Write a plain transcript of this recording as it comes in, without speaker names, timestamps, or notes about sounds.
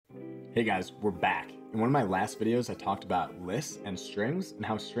Hey guys, we're back. In one of my last videos, I talked about lists and strings and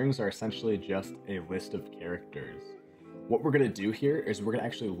how strings are essentially just a list of characters. What we're going to do here is we're going to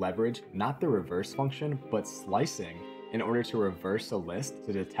actually leverage not the reverse function, but slicing in order to reverse a list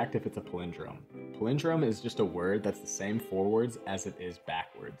to detect if it's a palindrome. Palindrome is just a word that's the same forwards as it is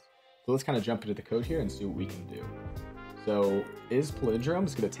backwards. So let's kind of jump into the code here and see what we can do. So is palindrome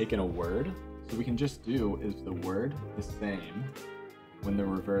is going to take in a word. So we can just do is the word the same when the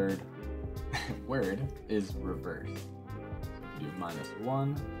word is reversed. So we do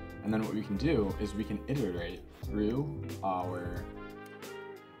 -1, and then what we can do is we can iterate through our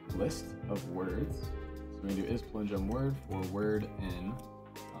list of words. So we can do is palindrome word for word in,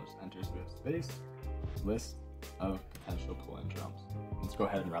 I'll just enter so we have space, list of potential palindromes. Let's go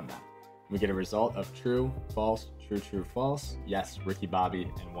ahead and run that. We get a result of true, false, true, true, false. Yes, Ricky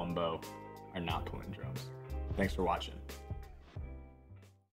Bobby and Wumbo are not palindromes. Thanks for watching.